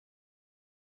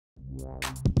Hello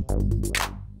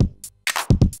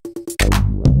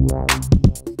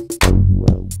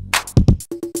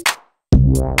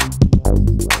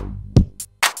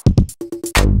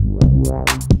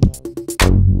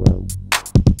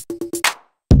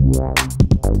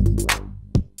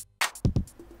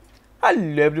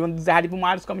everyone, this is Harry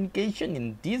from Communication.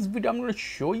 In this video, I'm going to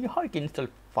show you how you can install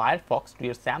Firefox to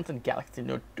your Samsung Galaxy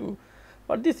Note 2.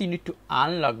 For this, you need to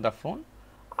unlock the phone.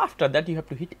 After that, you have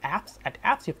to hit apps. At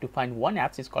apps, you have to find one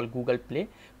app. It's called Google Play,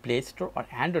 Play Store or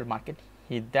Android Market.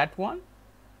 Hit that one.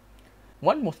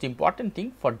 One most important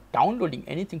thing for downloading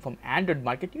anything from Android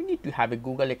Market, you need to have a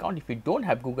Google account. If you don't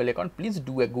have Google account, please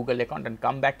do a Google account and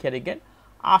come back here again.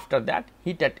 After that,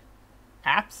 hit at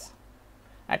apps.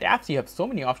 At apps, you have so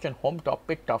many options: home, top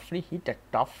page, top free. Hit at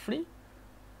top free.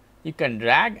 You can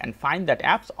drag and find that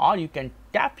apps, or you can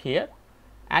tap here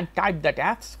and type that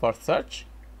apps for search.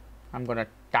 I'm going to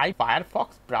type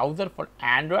Firefox browser for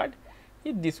Android.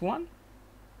 Hit this one.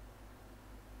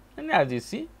 And as you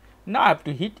see, now I have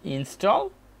to hit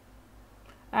install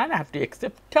and I have to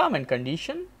accept term and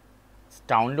condition. It's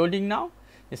downloading now.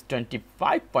 It's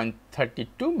 25.32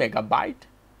 megabyte.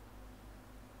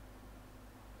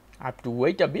 I have to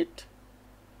wait a bit.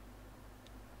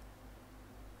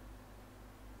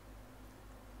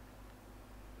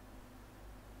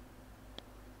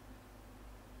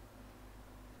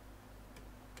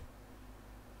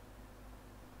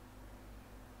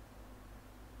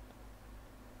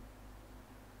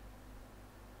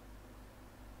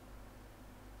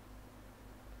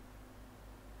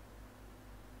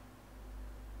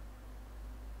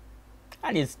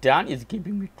 And it's done. It's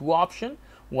giving me two options.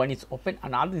 One is open,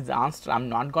 another is answer. I'm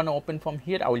not going to open from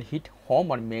here. I will hit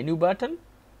home or menu button.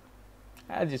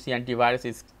 As you see, antivirus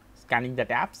is scanning that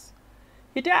apps.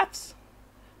 Hit apps.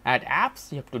 At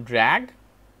apps, you have to drag.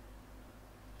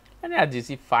 And as you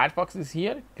see, Firefox is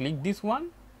here. Click this one.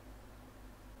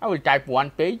 I will type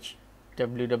one page,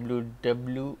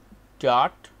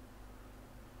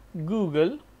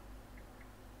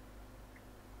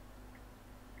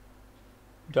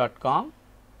 www.google.com.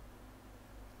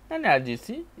 And as you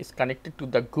see, it's connected to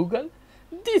the Google.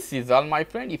 This is all, my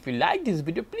friend. If you like this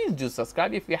video, please do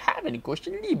subscribe. If you have any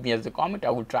question, leave me as a comment. I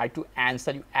will try to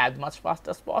answer you as much fast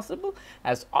as possible.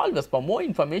 As always, for more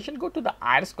information, go to the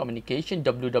Iris Communication,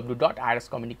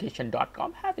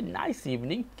 www.iriscommunication.com. Have a nice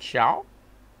evening. Ciao.